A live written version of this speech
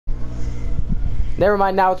Never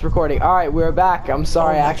mind, now it's recording. Alright, we're back. I'm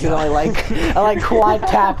sorry, I accidentally I quad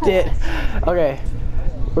tapped it. Okay.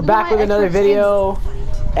 We're back with another video.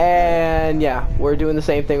 And yeah, we're doing the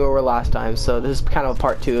same thing we were last time. So this is kind of a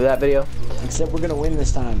part 2 of that video. Except we're gonna win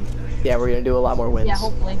this time. Yeah, we're gonna do a lot more wins. Yeah,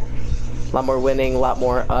 hopefully. A lot more winning, a lot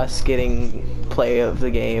more us getting play of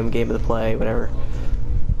the game of the play, whatever.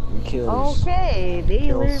 Kills. Okay,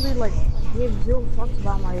 they literally like gave 0 fucks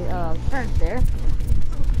about my parents there.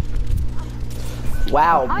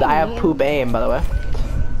 Wow, I have poop aim, by the way.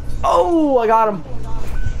 Oh, I got him.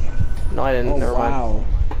 No, I didn't. Never mind.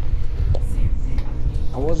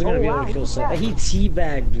 I wasn't gonna be able to kill someone. He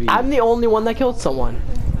teabagged me. I'm the only one that killed someone.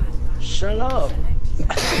 Shut up.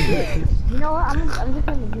 You know what? I'm just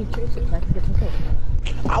gonna beat Tracer so I can get some kills.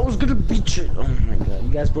 I was gonna beat you. Oh my god, you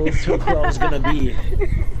guys both took who I was gonna be.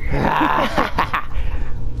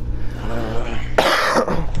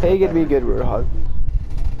 Hey, you gonna be good, Roadhog.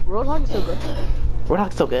 Roadhog's so good.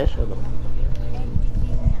 Roadhog's so good.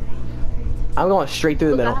 I'm going straight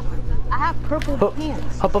through the middle. I have purple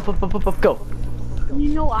pants. Up, go. You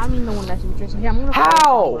know I'm the one that's interested. Here, I'm gonna.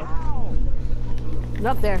 How? He's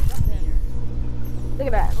up there. Look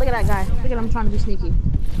at that. Look at that guy. Look at him trying to be sneaky.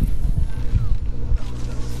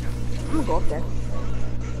 I'm gonna go up there.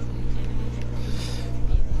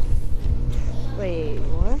 Wait,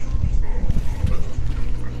 what?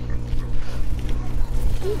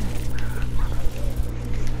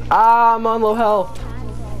 I'm on low health.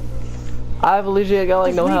 I've legit got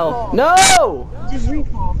like no health. No! Just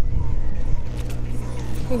recall.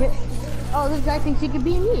 Oh, this guy thinks he could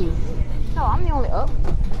beat me. No, I'm the only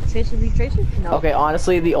Tracer v Tracer? No. Okay,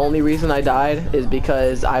 honestly, the only reason I died is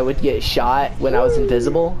because I would get shot when I was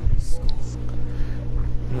invisible.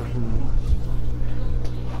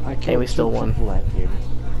 And we still won.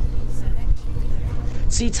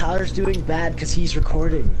 See, Tyler's doing bad because he's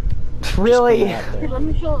recording. Really? Let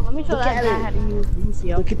me show that guy how to use the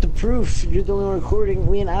UCL. Look at the proof. You're the only one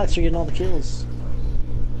recording. Me and Alex are getting all the kills.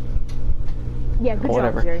 Yeah, good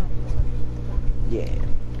job, Jerry. Yeah.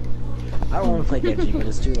 I don't want to play Genji, but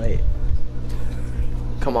it's too late.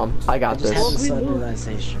 Come on, I got this.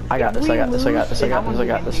 I got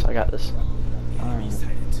this. Alright.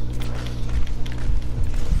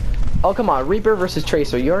 Oh, come on, Reaper versus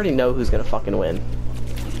Tracer. You already know who's gonna fucking win.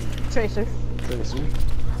 Tracer.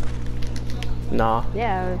 Nah.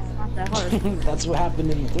 Yeah, it's not that hard. That's what happened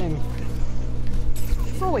in the thing.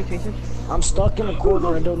 Go away, Tracer. I'm stuck in a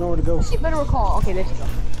corner and don't know where to go. She better recall. Okay, there she goes.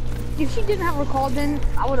 If she didn't have recall, then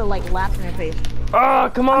I would have like laughed in her face. Oh,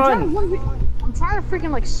 come on! I'm trying to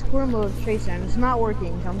freaking like squirm with Tracer and it's not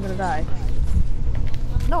working, so I'm gonna die.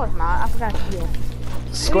 No, it's not. I forgot to heal.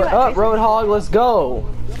 Squirt up, Roadhog. Let's go.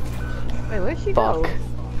 Wait, where'd she go?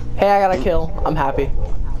 Hey, I got a kill. I'm happy.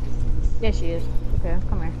 Yeah, she is. Okay,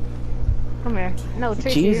 come here. Come here. No, Tracer,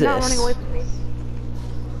 Jesus. you're not running away from me.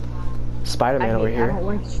 Spider-Man over here.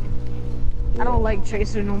 I don't like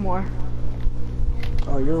Tracer no more.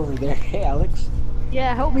 Oh, you're over there. Hey, Alex.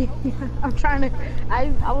 Yeah, help me. I'm trying to.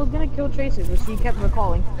 I was gonna kill Tracer, but she kept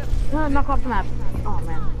recalling. Knock off the map. Oh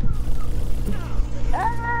man.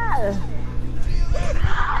 Ah!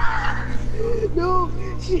 No.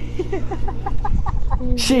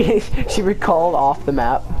 She recalled off the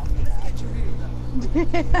map.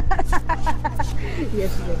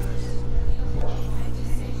 Yes, she did.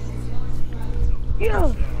 Yeah.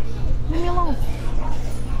 Leave me alone.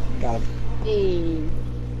 Got him. Hey.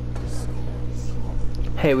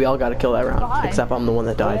 Hey, we all got to kill that round, except I'm the one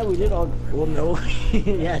that died. Yeah, we did all. Well, no.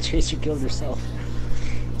 Yeah, Tracer killed herself.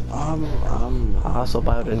 Also,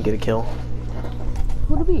 Bio didn't get a kill.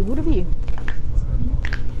 Who'd it be? Who'd it be?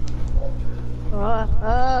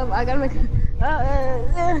 I gotta make.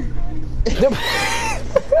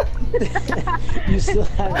 You still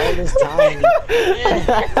have all this time.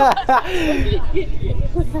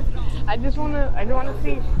 I just wanna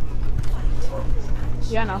see.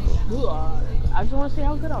 Yeah, no. I just wanna see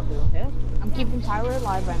how good I'll do. Okay. I'm keeping Tyler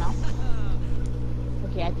alive right now.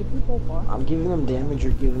 Okay, I can keep so far. I'm giving them damage.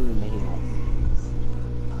 You're giving them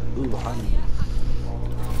heal. Ooh, honey.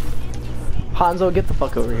 Hanzo, get the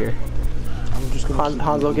fuck over here. I'm just gonna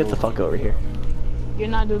Hanzo, get the fuck over here. You're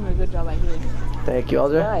not doing a good job at healing. Thank you,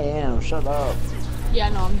 Alder. Yeah, I am. Shut up. Yeah,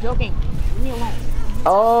 no, I'm joking. Leave me alone.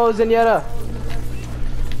 Oh, Zenyatta.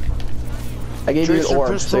 I gave you an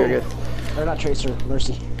orb, so you're good. Or not Tracer,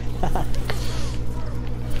 Mercy.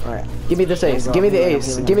 Alright. Give me this ace. Give me the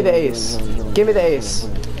ace. Give me the ace. Give me the ace.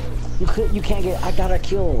 You can't get. I got a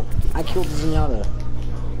kill. I killed Zenyatta.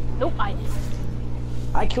 Nope,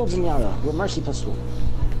 I killed Zenyatta with Mercy pistol.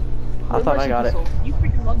 I thought I got it. You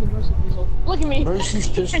freaking love the Mercy pistol. Look at me. Mercy's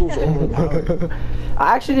pistol's overpowered.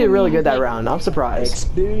 I actually did really good that round. I'm surprised.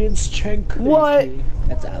 Experience check. What?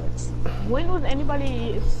 That's Alex. When was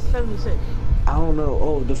anybody 76? I don't know.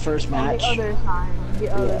 Oh, the first match. The other time.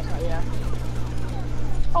 The other time, yeah.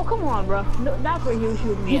 Oh, come on, bro. No, that's where he was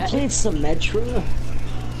shooting me You at. played Symmetra?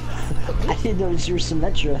 I didn't know you were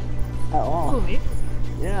Symmetra at all. Who, me?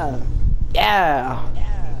 Yeah. Yeah.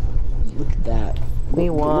 Look at that. We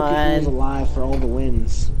Look at who's won. alive for all the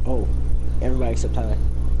wins. Oh, everybody except Tyler.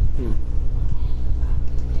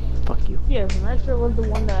 Fuck you. Yeah, Symmetra was the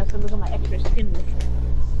one that I said look at my extra skin.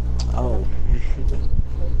 Oh.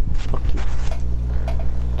 Fuck you.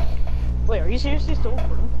 Wait, are you seriously still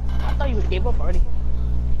recording? I thought you gave up already.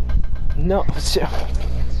 No. I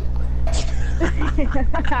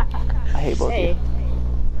hate both of Hey. you.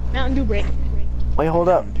 Mountain Dew break. Wait, hold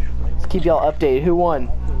up. Let's keep y'all updated. Who won?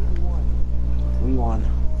 We won.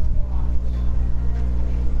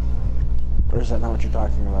 Or is that not what you're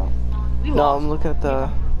talking about? We No, lost. I'm looking at the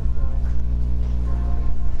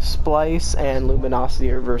Splice and Luminosity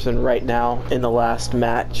are versing right now in the last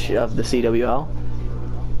match of the CWL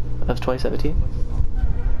of 2017.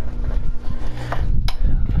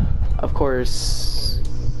 Of course,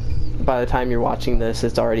 by the time you're watching this,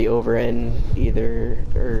 it's already over in either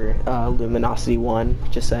Luminosity won.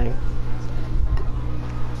 Just saying.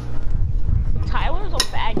 Tyler's a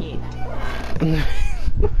faggot.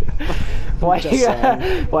 Why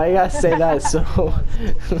you gotta say that so?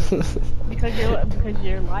 Because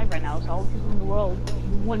you're live right now, so all the people in the world,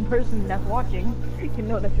 one person that's watching, can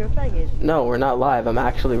know that you're a faggot. No, we're not live. I'm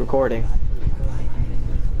actually recording.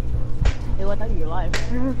 They let out you're live.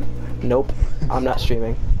 Nope, I'm not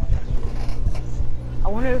streaming. I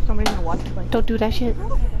wonder if somebody's gonna watch it like. Don't do that shit.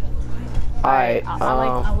 Alright,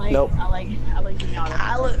 nope. I like being honest.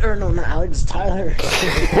 Alex, or no, not Alex, Tyler.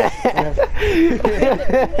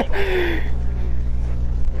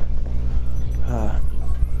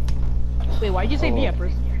 Wait, why'd you say me at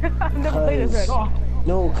first? I've never played this at all.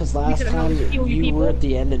 No, because last could've known time to steal you you people. were at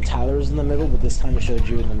the end and Tyler was in the middle, but this time it showed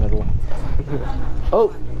you in the middle.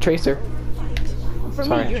 Oh, Tracer. For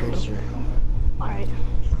Sorry, me, you're Tracer. alright.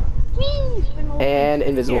 Whee! And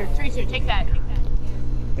invisible. Here, Tracer, take that.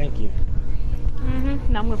 Thank you.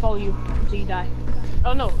 Now I'm gonna follow you until you die.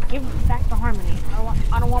 Oh no, give back the harmony.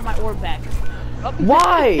 I don't want my orb back. Oh.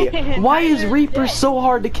 Why? Why is Tyler's Reaper dead. so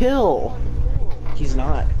hard to kill? He's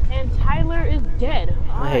not. And Tyler is dead.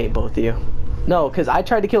 I hate both of you. No, because I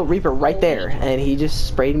tried to kill Reaper right there, and he just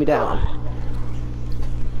sprayed me down.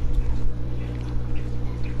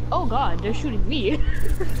 Oh god, they're shooting me.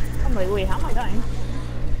 I'm like, wait, how am I dying?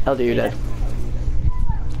 Elder, you're dead.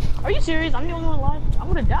 Are you serious? I'm the only one alive? I'm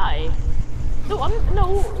gonna die.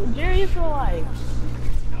 No, Jerry is still alive.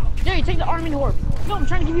 Jerry, take the harmony orb. No, I'm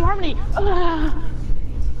trying to give you harmony.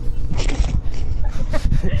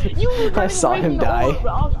 You were I saw him die.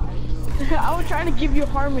 I was trying to give you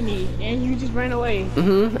harmony, and you just ran away.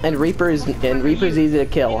 And Reaper's easy to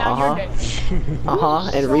kill. And now you're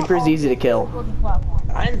dead. And Reaper's easy to kill.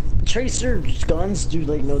 Tracer guns do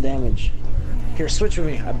like no damage. Here, switch with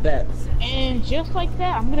me, I bet. And just like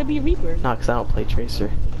that, I'm gonna be Reaper. Not because I don't play Tracer.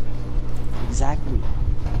 Exactly.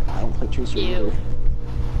 I don't play Tracer either.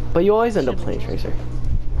 But you always end up playing Tracer.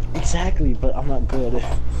 Exactly, but I'm not good.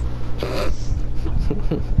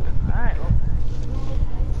 Alright, well.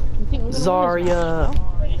 You think we're gonna Zarya.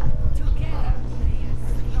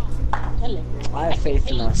 Tell him. I have faith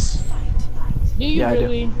in us. Do you Yeah, I do.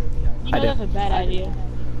 really? You know I do. that's a bad idea.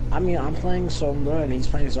 I mean, I'm playing Sombra and he's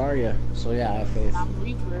playing Zarya, so yeah, I have faith. I'm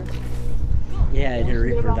Reaper. Yeah, and you're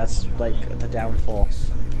Reaper, that's like the downfall.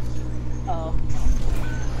 Oh.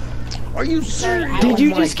 Are you serious? Did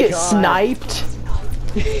you Oh just my get God. sniped?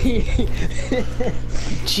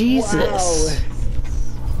 Jesus. Wow.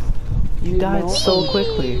 You died know- so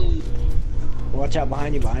quickly. Watch out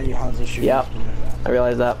behind you, Hanzo shooting. Yep. I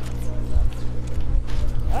realized that.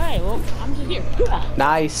 Alright, well, I'm just here.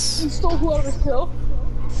 Nice. You stole whoever's kill.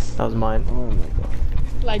 That was mine. Oh my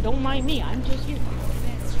God. Like, don't mind me, I'm just here.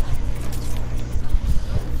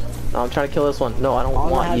 No, I'm trying to kill this one. No, I don't All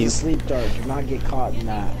want has you. a sleep dart. Do not get caught in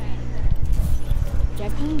that.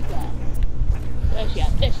 Jackie, Yes, yeah,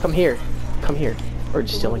 this. Come here. Come here. Or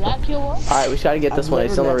just steal my That kill. kill was? Alright, we just gotta get this one.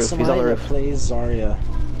 He's on the roof. He's on the roof. Plays Zarya.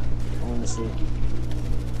 Honestly.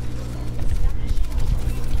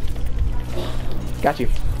 Got you.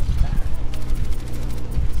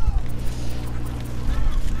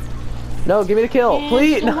 No, give me the kill. And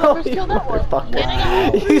Please. No, whoever's you killed that one. motherfucker. And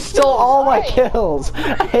I got- You stole all my Alright. kills.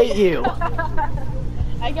 I hate you.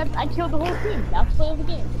 I killed the whole team. That's the play of the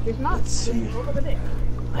game. If it's not, Let's see. then look at the day.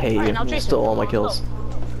 I hate Alright, now you. You Tracer, stole all my go, kills. go.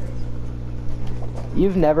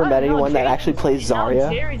 You've never met No, anyone that Jerry- actually plays No,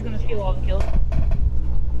 Zarya? Jerry's gonna steal all the kills.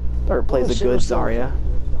 Or plays a shit, good what's up? Zarya?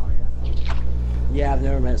 Yeah, I've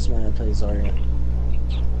never met someone that plays Zarya.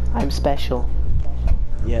 I'm special.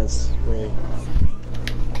 Yes, right.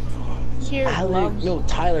 Jerry loves. No,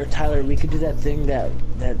 Tyler, we could do that thing that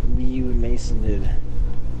you and Mason did.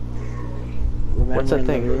 Remember What's that in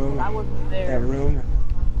thing? The room? I wasn't there. That room?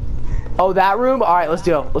 Oh, that room? Alright, let's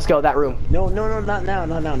go. Let's go, that room. No, not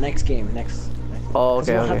now, Next game, next. Oh, 'Cause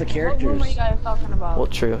we okay, don't have the okay. What room are characters. you guys talking about? Well,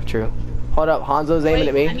 true. Hold up, Hanzo's aiming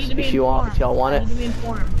at Wait, I me. need to be If y'all want I it. need to be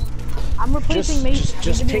informed. I'm replacing Mason.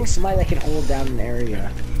 Just pick somebody that can hold down an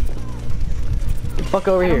area. Fuck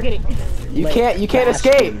over I don't here. get it. You Like, can't Bastion.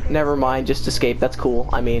 escape. Never mind, just escape. That's cool.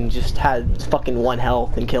 I mean, just had fucking 1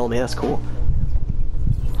 health and kill me. That's cool.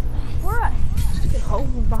 Where at? The hoe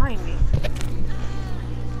was behind me.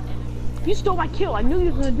 You stole my kill. I knew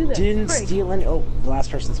you were gonna do that. Didn't Frick. steal any. Oh, the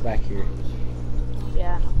last person's back here.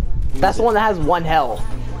 Yeah. That's the one that has 1 health.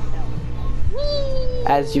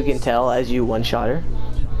 As you can tell, as you one-shot her.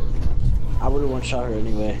 I would have one-shot her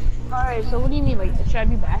anyway. Alright, so what do you mean? Like, should I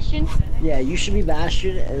be Bastion? Yeah, you should be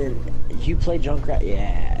Bastion, and then you play Junkrat.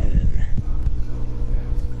 Yeah. And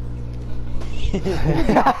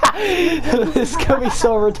then... This could be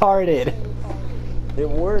so retarded. It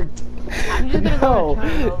worked. I'm just gonna go No, to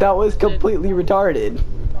turn, that was completely retarded.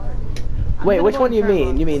 Wait, gonna which go one do you turn mean?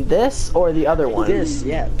 mode. You mean this or the other one? This,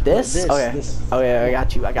 yeah. This? Okay. This. Okay, I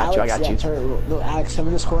got you. Alex, yeah, turret. No, Alex, come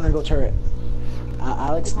in this corner and go turret.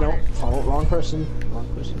 Alex, no. Follow, wrong person. Wrong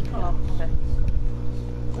person. Oh, okay.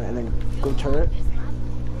 And then go turret.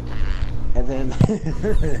 And then...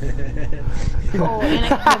 Oh, and I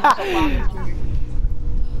can have so long.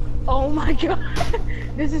 Oh my god.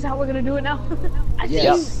 This is how we're gonna do it now. I see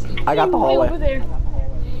Yes. you. I got the way hallway. over there.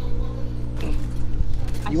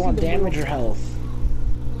 I You see want the damage blue. or health?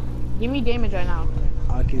 Give me damage right now.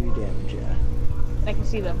 I'll give you damage, yeah. And I can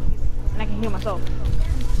see them. And I can heal myself.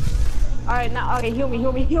 Alright, now, okay, heal me.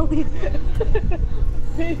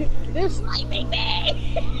 They're sniping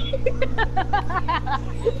me!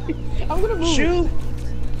 I'm gonna move. Shoot!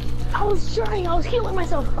 I was healing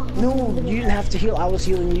myself. Oh, No, you didn't have to heal. I was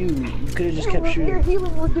healing you. You could have just kept Your shooting.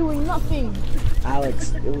 healing was doing nothing.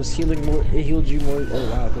 Alex, it was healing more. It healed you more. Oh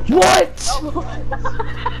wow. Good job.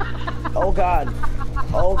 What? Oh god.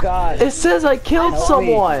 Oh god. It says I killed Help me.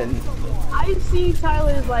 someone. I see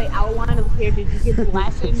Tyler's like outline of the character. You get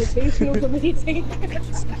blasted invitation was amazing.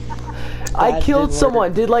 I That killed didn't someone.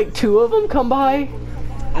 work. Did like 2 of them come by?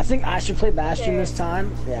 I think I should play Bastion Okay. this time.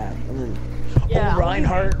 Yeah. And then, Yeah, oh,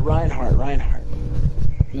 Reinhardt.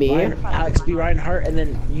 Me? Alex, be Reinhardt, and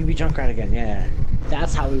then you be Junkrat again. Yeah.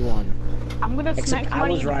 That's how we won. I'm gonna smack Except I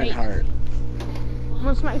somebody was in the face. Reinhardt. I'm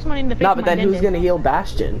gonna smack somebody in the face. No, with but then my who's dendon. gonna heal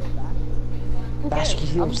Bastion? Who Bastion cares?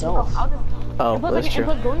 can heal I'll just- himself. I'll just- Oh, and plus, that's true.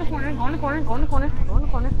 Go in the corner.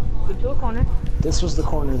 Get to a corner. This was the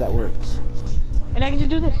corner that worked. And I can just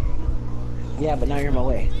do this. Yeah, but now you're in my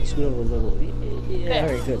way. Scoot over a little. Yeah, There.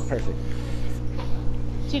 very good. Perfect.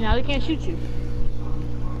 See, now they can't shoot you.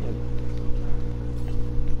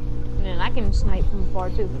 And then I can snipe from afar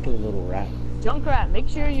too. Look at the little rat. Junkrat, make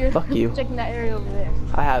sure you're Fuck you. checking that area over there.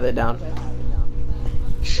 I have it down.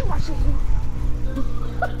 Shoot myself.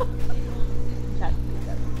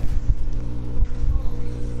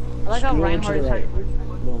 I like how Scoot over Reinhardt to is the trying right.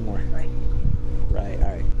 to A little more. right. Right,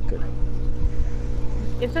 alright, good.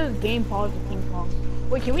 It says game pause with King Kong.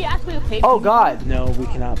 Wait, can we actually play Oh King god. No, we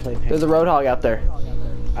cannot play ping. There's a roadhog out there.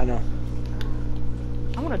 I know.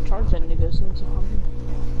 Kong? I'm gonna charge that nigga as soon as he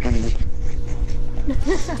comes.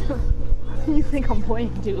 You think I'm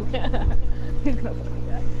playing too? He's gonna fuck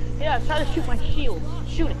me up. Yeah, try to shoot my shield.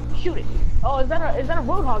 Shoot it. Oh, is that a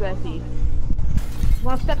roadhog I see?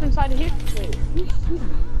 Wanna step inside of here? Wait, who's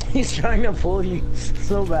shooting? He's trying to pull you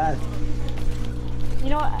so bad. You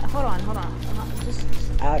know what? Hold on. Just,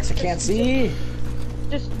 Alex, I can't see.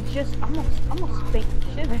 I'm gonna spank the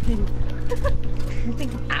shit out of you. You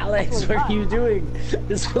think Alex, what are you doing?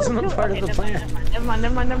 This wasn't a part of the plan. Never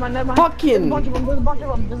mind. Fucking- There's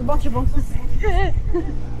a bunch of them.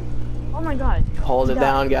 Oh my god. Hold it He's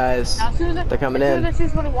down, got- guys. Now, as soon as They're coming as in. soon as I see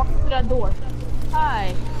somebody walking through that door.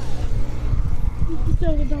 Hi.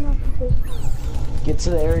 Get to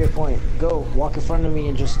the area point. Go. Walk in front of me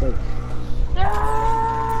and just like.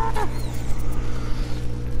 Ah!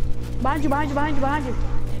 Behind you.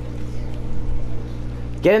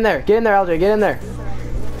 Get in there, LJ, get in there.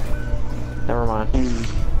 Never mind.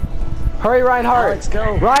 Hurry, Reinhardt. Alex, go.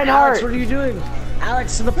 Reinhardt. Alex, what are you doing?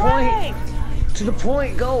 Alex, to the point. Right. To the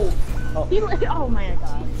point. Go. Oh my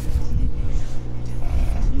god.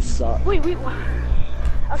 You suck. Wait.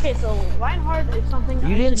 Okay, so Reinhardt is something.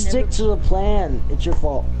 You didn't stick to the plan. It's your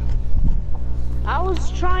fault. I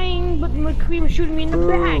was trying, but McCree was shooting me in the Boo.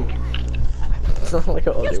 back. Like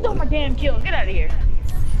an You other stole one. my damn kill. Get out of here.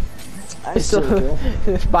 I still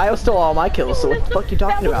Bio stole all my kills, so what the fuck you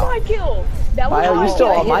talking That was about? my kill. That was Bio, my you kill. stole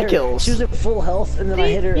all I hit my her. kills. She was at full health, and then I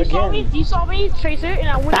hit her you saw me, again. you saw me, Tracer, and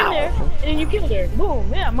I went Bow. in there, and then you killed her.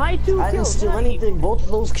 Boom, yeah, my 2 I didn't kills. steal anything. Both of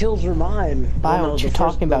those kills were mine. Bio, Oh, no, what you the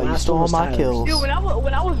talking the about? You last stole one all was my Tyler's. kills. Dude,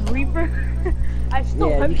 when I was Reaper, I stole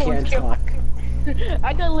Yeah, you everyone's can't kill. talk.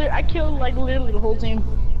 I killed like literally the whole team.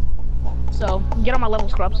 So get on my level,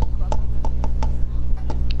 scrubs.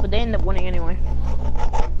 But they ended up winning anyway.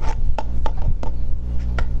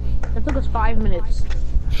 It took us 5 minutes.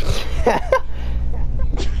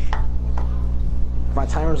 My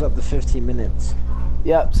timer's up to 15 minutes.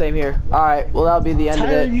 Yep, same here. Alright, well that'll be the end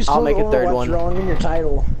Tyler, of you it. I'll spelled make a third Overwatch one. wrong in your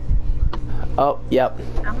title. Oh, yep.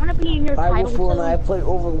 I wanna be in your I title will and I too. play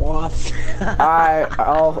Overwatch. Alright,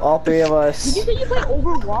 all three of Did you us. say you play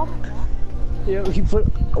Overwatch? Yeah, you put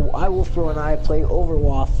I Wolfbro and I play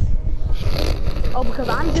Overwatch. Oh, because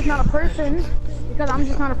I'm just not a person. Because I'm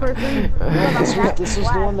just not a person. Because I'm This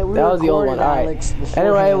was the one that we That was the old recorded, one, alright. Alex, Anyway,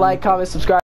 beforehand. like, comment, subscribe.